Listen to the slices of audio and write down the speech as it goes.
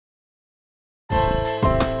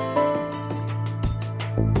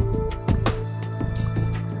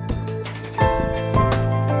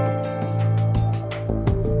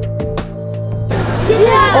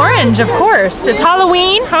orange, of course. It's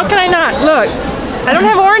Halloween. How can I not? Look, I don't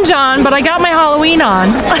have orange on, but I got my Halloween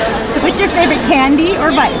on. What's your favorite candy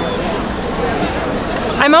or vice?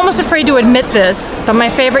 I'm almost afraid to admit this, but my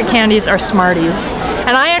favorite candies are Smarties.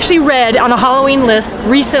 And I actually read on a Halloween list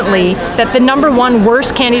recently that the #1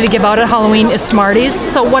 worst candy to give out at Halloween is Smarties.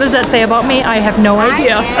 So what does that say about me? I have no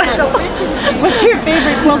idea. What's your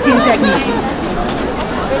favorite quilting technique?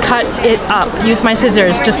 Cut it up. Use my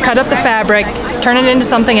scissors. Just cut up the fabric, turn it into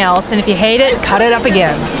something else, and if you hate it, cut it up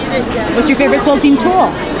again. What's your favorite quilting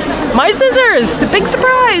tool? My scissors! Big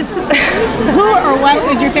surprise! Who or what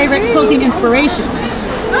is your favorite quilting inspiration?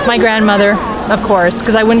 My grandmother, of course,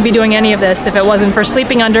 because I wouldn't be doing any of this if it wasn't for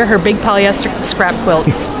sleeping under her big polyester scrap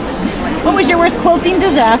quilts. What was your worst quilting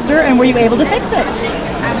disaster, and were you able to fix it?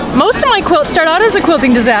 Most of my quilts start out as a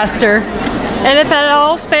quilting disaster. And if that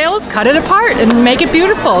all fails, cut it apart and make it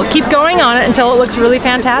beautiful. Keep going on it until it looks really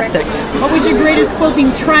fantastic. What was your greatest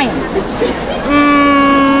quilting triumph?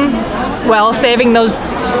 Well, saving those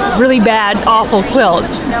really bad, awful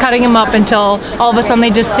quilts. Cutting them up until all of a sudden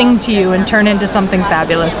they just sing to you and turn into something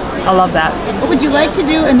fabulous. I love that. What would you like to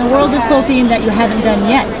do in the world of quilting that you haven't done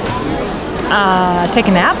yet? Take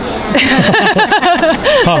a nap.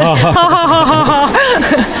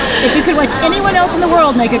 If you could watch anyone else in the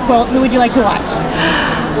world make a quilt, who would you like to watch?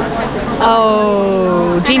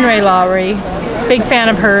 Oh, Jean Ray Lowry. Big fan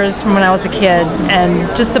of hers from when I was a kid,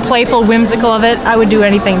 and just the playful, whimsical of it. I would do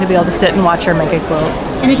anything to be able to sit and watch her make a quilt.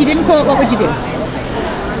 And if you didn't quilt, what would you do?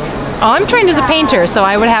 Oh, I'm trained as a painter, so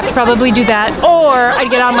I would have to probably do that, or I'd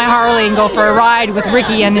get on my Harley and go for a ride with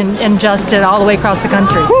Ricky and Justin all the way across the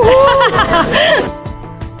country.